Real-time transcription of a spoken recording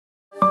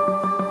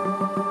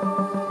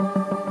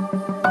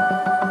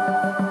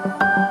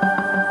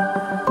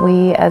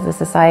We as a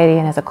society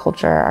and as a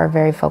culture are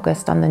very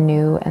focused on the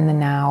new and the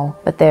now,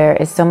 but there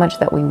is so much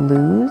that we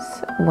lose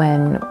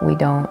when we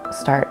don't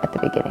start at the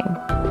beginning.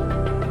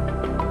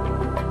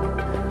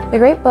 The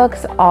great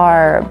books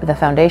are the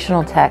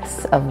foundational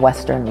texts of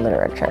Western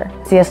literature.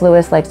 C.S.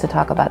 Lewis likes to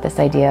talk about this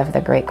idea of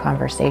the great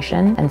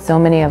conversation, and so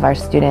many of our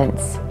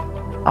students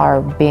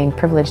are being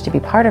privileged to be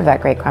part of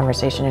that great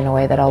conversation in a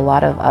way that a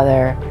lot of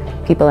other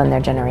people in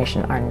their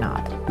generation are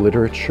not.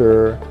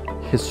 Literature,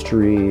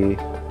 history,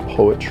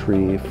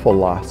 poetry,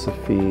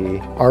 philosophy,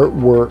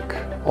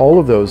 artwork, all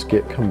of those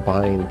get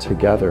combined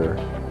together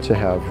to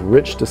have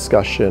rich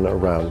discussion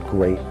around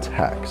great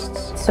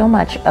texts. So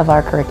much of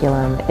our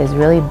curriculum is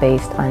really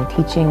based on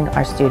teaching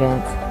our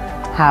students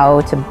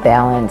how to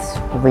balance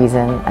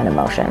reason and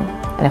emotion.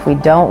 And if we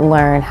don't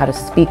learn how to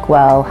speak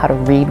well, how to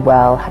read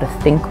well, how to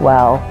think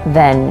well,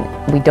 then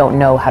we don't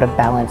know how to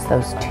balance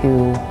those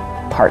two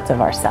parts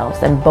of ourselves.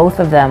 And both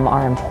of them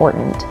are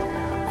important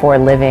for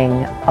living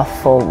a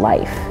full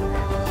life.